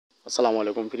আসসালামু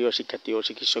আলাইকুম প্রিয় শিক্ষার্থী ও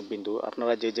চিকিৎসকবৃন্দু,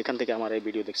 আপনারা যেখান থেকে আমার এই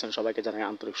ভিডিও দেখছেন সবাইকে জানাই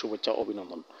আন্তরিক শুভেচ্ছা ও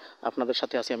অভিনন্দন। আপনাদের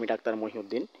সাথে আছি আমি ডাক্তার মহি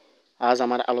উদ্দিন। আজ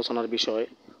আমার আলোচনার বিষয়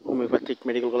হোমিওপ্যাথিক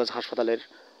মেডিকেল কলেজ হাসপাতালের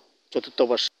চতুর্থ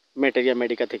বর্ষ ম্যাটেরিয়া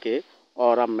মেডিকা থেকে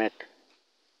অরাম ম্যাট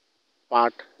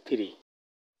পার্ট 3।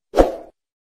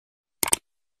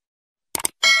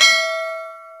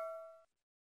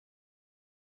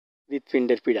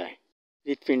 হৃৎপিণ্ডের পীড়ায়।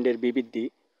 হৃৎপিণ্ডের বিবৃদ্ধি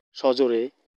সজোরে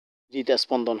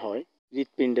হৃদস্পন্দন হয়,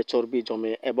 হৃৎপিণ্ডে চর্বি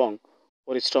জমে এবং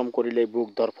পরিশ্রম করিলে বুক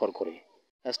ধরফর করে,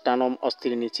 স্টানম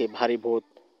অস্থির নিচে ভারী বোধ,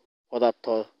 পদার্থ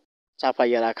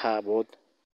চাপাইয়া রাখা বোধ,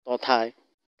 তথায়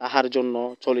তাহার জন্য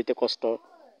চলিতে কষ্ট,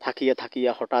 থাকিয়া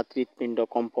থাকিয়া হঠাৎ হৃৎপিণ্ড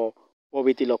কম্প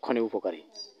প্রভৃতি লক্ষণে উপকারী।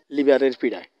 লিভারের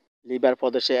পীড়ায়। লিভার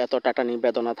প্রদেশে এত টাটানি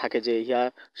বেদনা থাকে যে ইহা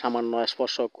সামান্য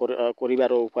স্পর্শ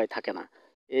করিবারও উপায় থাকে না।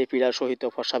 এই পীড়ার সহিত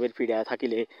প্রস্রাবের পীড়া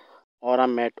থাকিলে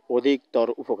অরাম ম্যাট অধিকতর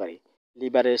উপকারী।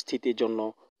 লিভারের স্থিতির জন্য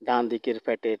ডান দিকের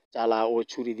পেটের চালা ও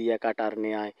ছুরি দিয়া কাটার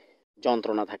ন্যায়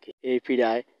যন্ত্রণা থাকে। এই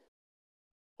পীড়ায়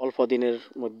অল্প দিনের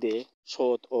মধ্যে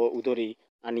শোথ ও উদরী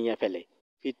আনিয়া ফেলে,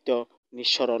 পিত্ত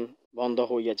নিঃসরণ বন্ধ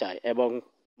হইয়া যায় এবং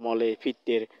মলে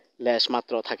পিত্তের লেশ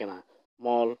মাত্র থাকে না,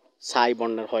 মল ছাই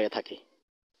বর্ণের হয়ে থাকে।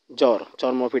 জ্বর।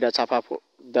 চর্মপীড়া চাপা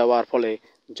দেওয়ার ফলে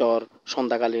জ্বর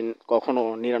সন্ধ্যাকালীন কখনো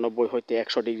 99 হইতে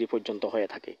 100 ডিগ্রি পর্যন্ত হয়ে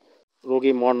থাকে।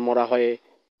 রোগী মনমরা হয়ে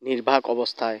নির্বাক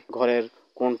অবস্থায় ঘরের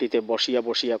কোণটিতে বসিয়া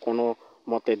বসিয়া কোনো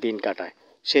মতে দিন কাটায়।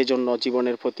 সেই জন্য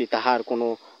জীবনের প্রতি তাহার কোনো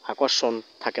আকর্ষণ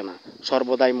থাকে না।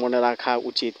 সর্বদাই মনে রাখা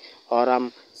উচিত, অরাম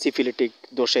সিফিলিটিক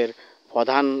দোষের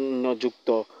প্রাধান্যযুক্ত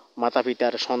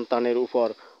মাতাপিতার সন্তানের উপর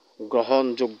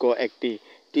গ্রহণযোগ্য একটি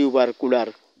টিউবারকুলার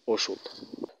ওষুধ।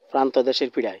 প্রান্তদেশের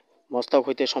পীড়ায়। মস্তক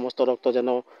হইতে সমস্ত রক্ত যেন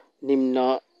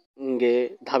নিম্নাঙ্গে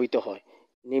ধাবিত হয়,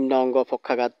 নিম্ন অঙ্গ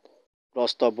পক্ষাঘাত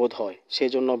গ্রস্ত বোধ হয়,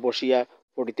 সেজন্য বসিয়া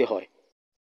পড়িতে হয়।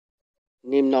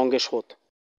 নিম্ন অঙ্গে শোথ।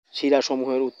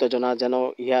 শিরাসমূহের উত্তেজনা যেন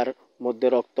ইহার মধ্যে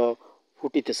রক্ত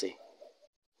ফুটিতেছে।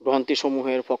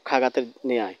 গ্রন্থিসমূহের পক্ষাঘাতের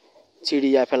ন্যায়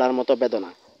ছিঁড়িয়া ফেলার মতো বেদনা।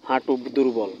 হাঁটু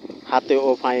দুর্বল, হাতে ও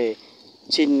পায়ে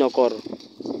ছিন্নকর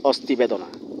অস্থি বেদনা।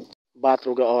 বাত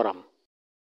রোগে অরাম।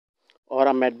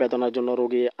 অরাম ম্যাট বেদনার জন্য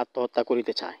রোগী আত্মহত্যা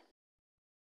করিতে চায়।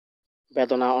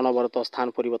 বেদনা অনবরত স্থান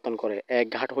পরিবর্তন করে, এক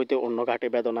ঘাট হইতে অন্য ঘাটে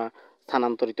বেদনা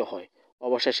স্থানান্তরিত হয়,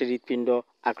 অবশেষে হৃৎপিণ্ড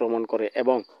আক্রমণ করে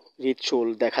এবং হৃৎশূল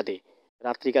দেখা দেয়।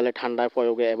 রাত্রিকালে ঠান্ডার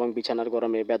প্রয়োগে এবং বিছানার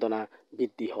গরমে বেদনা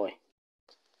বৃদ্ধি হয়।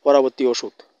 পরবর্তী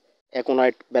ওষুধ: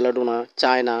 aconite, belladonna,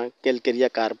 China, calcarea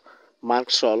carb,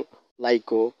 merc sol,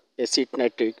 লাইকো, acid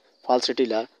nitric,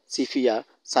 ফালসেটিলা, sepia,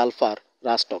 sulphur,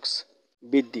 রাস্টক্স।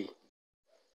 বৃদ্ধি: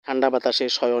 ঠান্ডা বাতাসে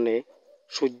শয়নে,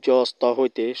 সূর্যাস্ত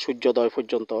হইতে সূর্যোদয়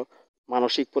পর্যন্ত,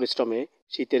 মানসিক পরিশ্রমে,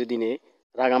 শীতের দিনে,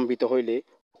 রাগান্বিত হইলে,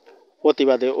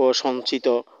 প্রতিবাদে ও সঞ্চিত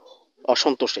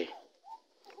অসন্তোষে।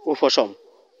 উপশম: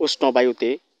 উষ্ণ বায়ুতে,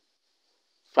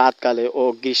 প্রাতকালে ও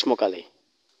গ্রীষ্মকালে,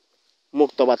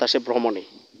 মুক্ত বাতাসে ভ্রমণে।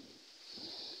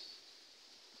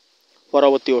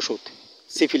 পরবর্তী ওষুধ: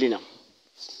 সিফিলিনাম।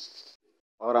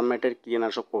 অরাম ম্যাটের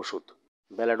কীটনাশক ওষুধ: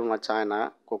 belladonna, China,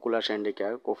 কোকুলাস indica,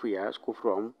 কোফিয়া,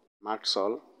 কুফ্রম,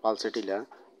 merc sol, pulsatilla,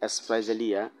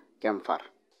 অ্যাসপ্রাইজেলিয়া, Campher.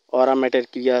 Aurum ম্যাটের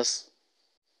ক্রিয়া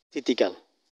স্থিতিকাল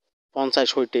 50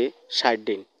 হইতে 60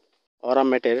 দিন। অরাম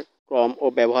ম্যাটের ক্রম ও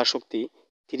ব্যবহার শক্তি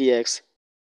 3x,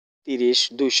 30,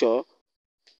 200,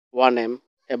 1m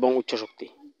এবং উচ্চ শক্তি।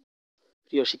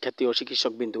 প্রিয় শিক্ষার্থী ও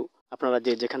চিকিৎসকবৃন্দু, আপনারা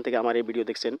যেখান থেকে আমার এই ভিডিও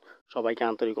দেখছেন সবাইকে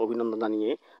আন্তরিক অভিনন্দন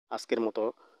জানিয়ে আজকের মতো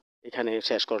এখানে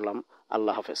শেষ করলাম।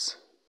 আল্লাহ হাফেজ।